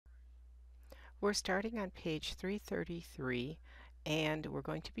We're starting on page 333, and we're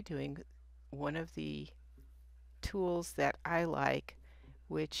going to be doing one of the tools that I like,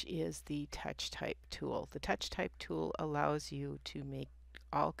 which is the touch type tool. The touch type tool allows you to make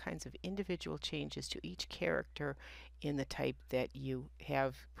all kinds of individual changes to each character in the type that you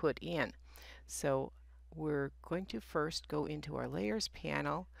have put in. So we're going to first go into our layers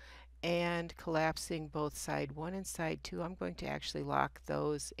panel, and collapsing both side 1 and side 2, I'm going to actually lock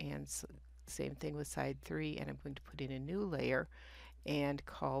those, and same thing with side 3, and I'm going to put in a new layer and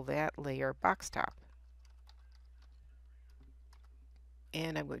call that layer box top.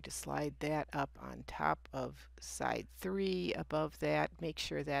 And I'm going to slide that up on top of side 3 above that. Make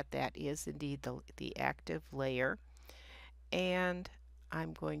sure that that is indeed the active layer. And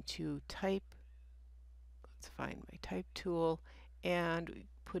I'm going to type, let's find my type tool, and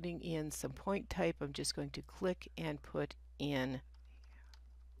putting in some point type, I'm just going to click and put in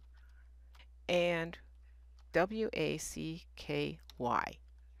and WACKY.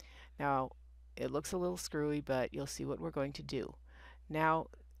 Now it looks a little screwy, but you'll see what we're going to do. Now,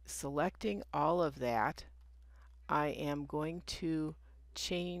 selecting all of that, I am going to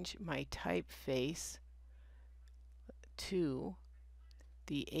change my typeface to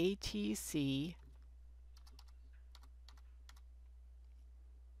the ATC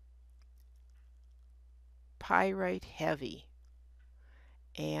Pyrite Heavy,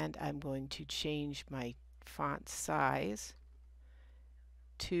 and I'm going to change my font size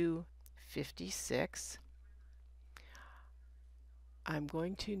to 56. I'm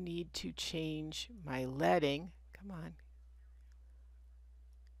going to need to change my leading, come on,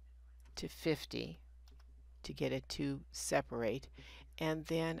 to 50 to get it to separate. And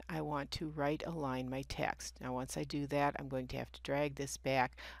then I want to right align my text. Now once I do that, I'm going to have to drag this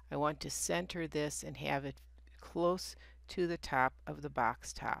back. I want to center this and have it close to the top of the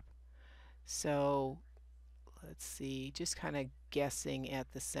box top. So let's see, just kind of guessing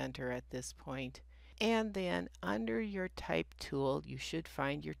at the center at this point. And then under your type tool, you should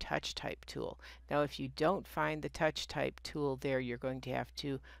find your touch type tool. Now if you don't find the touch type tool there, you're going to have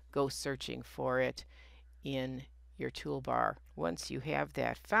to go searching for it in your toolbar. Once you have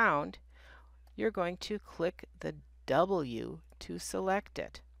that found, you're going to click the W to select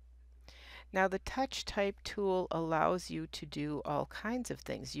it. Now the touch type tool allows you to do all kinds of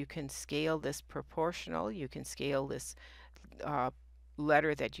things. You can scale this proportional, you can scale this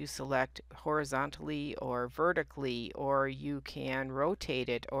letter that you select horizontally or vertically, or you can rotate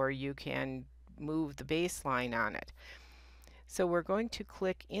it, or you can move the baseline on it. So we're going to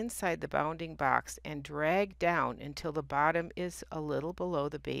click inside the bounding box and drag down until the bottom is a little below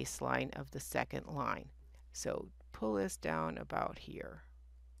the baseline of the second line. So pull this down about here.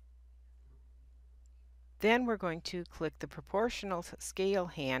 Then we're going to click the proportional scale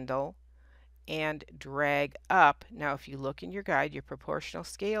handle and drag up. Now if you look in your guide, your proportional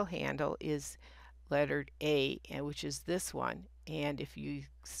scale handle is lettered A, which is this one. And if you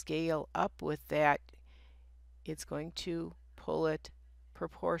scale up with that, it's going to pull it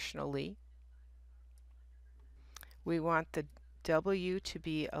proportionally. We want the W to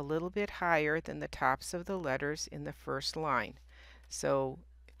be a little bit higher than the tops of the letters in the first line. So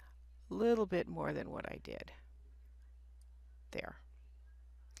a little bit more than what I did there.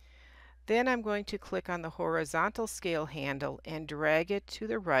 Then I'm going to click on the horizontal scale handle and drag it to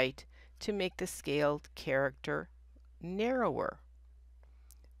the right to make the scaled character narrower.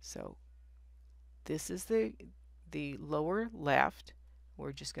 So this is the lower left.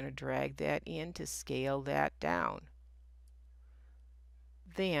 We're just going to drag that in to scale that down.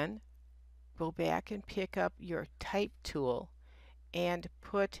 Then go back and pick up your type tool and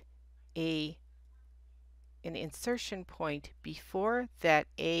put an insertion point before that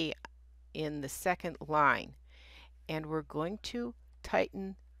A in the second line, and we're going to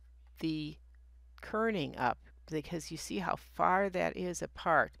tighten the kerning up because you see how far that is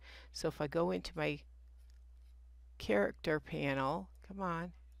apart. So if I go into my character panel, come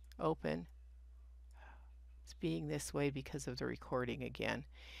on, open. It's being this way because of the recording again.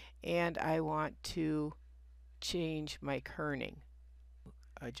 And I want to change my kerning.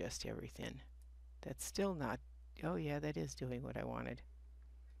 Adjust everything. That's still not, oh yeah, that is doing what I wanted.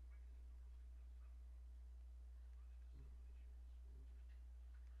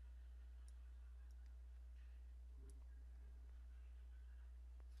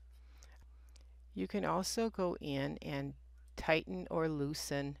 You can also go in and tighten or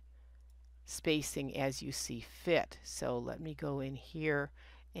loosen spacing as you see fit. So let me go in here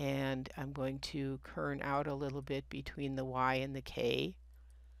and I'm going to kern out a little bit between the Y and the K.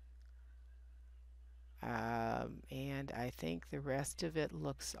 And I think the rest of it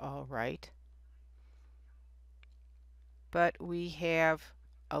looks all right. but we have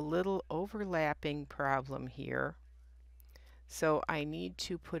a little overlapping problem here. So I need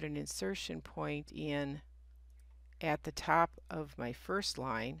to put an insertion point in at the top of my first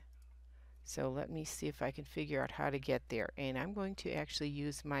line. So let me see if I can figure out how to get there. And I'm going to actually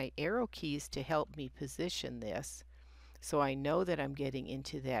use my arrow keys to help me position this. So I know that I'm getting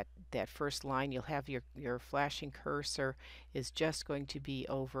into that first line. You'll have your flashing cursor is just going to be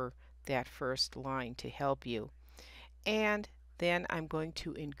over that first line to help you. And then I'm going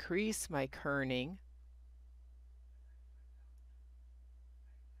to increase my kerning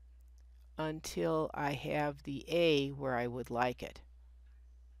until I have the A where I would like it.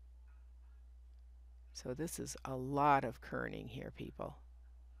 So this is a lot of kerning here, people.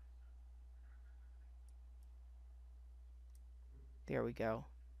 There we go.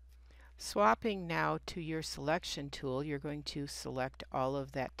 Swapping now to your selection tool, you're going to select all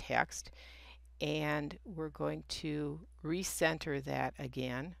of that text, and we're going to recenter that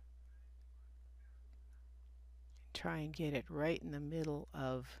again. Try and get it right in the middle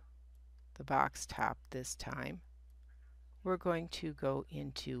of the box top this time. We're going to go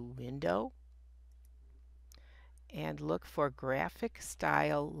into Window and look for Graphic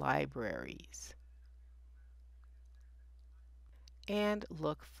Style Libraries. And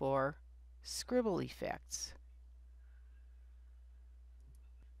look for Scribble Effects.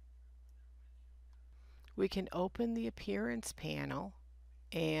 We can open the Appearance panel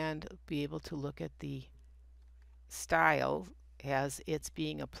and be able to look at the style as it's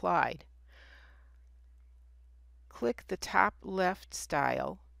being applied. Click the top left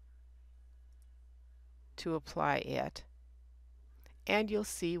style to apply it, and you'll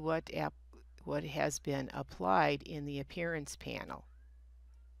see what has been applied in the Appearance panel.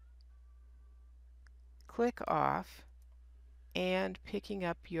 Click off, and picking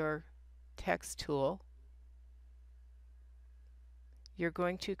up your text tool, you're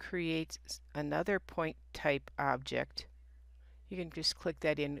going to create another point type object. You can just click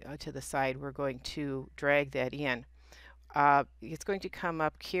that in to the side. We're going to drag that in. It's going to come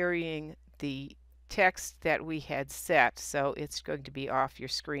up carrying the text that we had set, so it's going to be off your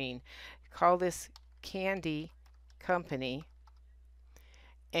screen. Call this Candy Company,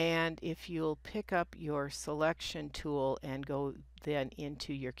 and if you'll pick up your selection tool and go then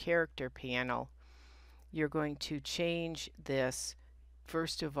into your character panel, you're going to change this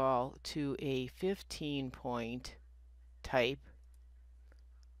first of all to a 15-point type,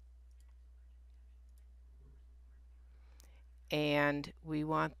 and we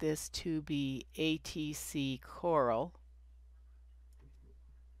want this to be ATC Coral,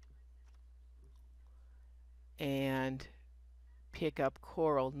 and pick up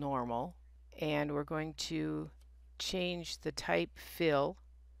Coral Normal, and we're going to change the type fill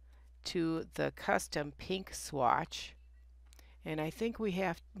to the custom pink swatch. And I think we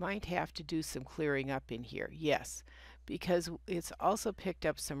might have to do some clearing up in here. Yes, because it's also picked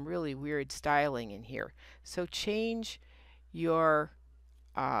up some really weird styling in here. So change your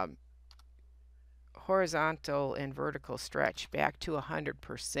horizontal and vertical stretch back to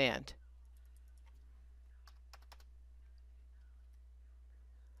 100%.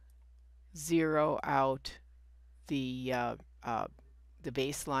 Zero out the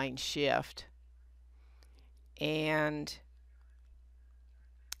baseline shift, and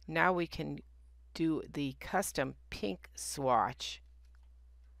now we can do the custom pink swatch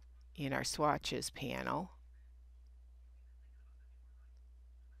in our swatches panel.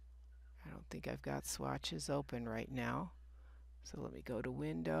 I don't think I've got swatches open right now, so let me go to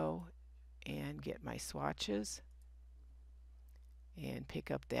Window and get my swatches and pick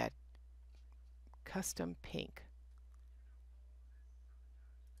up that custom pink.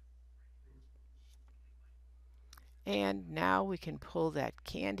 And now we can pull that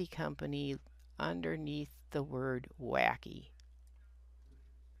Candy Company underneath the word wacky.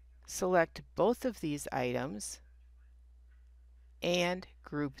 Select both of these items and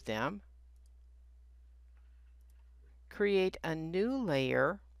group them. Create a new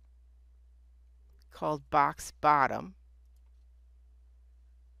layer called Box Bottom.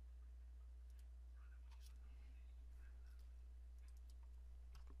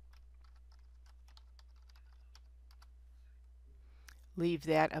 Leave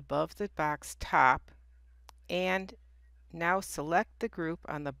that above the box top, and now select the group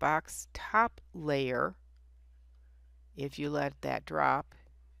on the box top layer if you let that drop,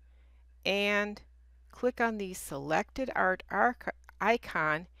 and click on the selected art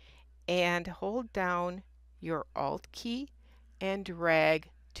icon and hold down your Alt key and drag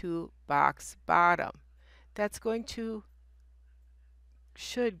to box bottom. That's going to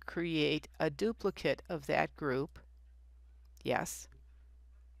should create a duplicate of that group. Yes.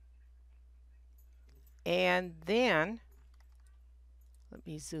 And then, let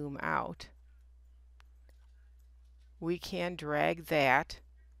me zoom out. We can drag that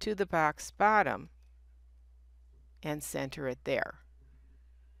to the box bottom and center it there.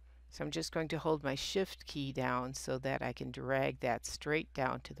 So I'm just going to hold my Shift key down so that I can drag that straight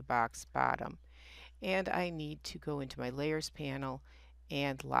down to the box bottom. And I need to go into my Layers panel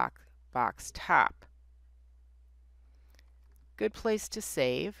and lock box top. Good place to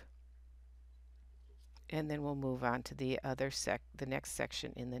save. And then we'll move on to the next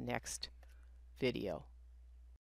section in the next video.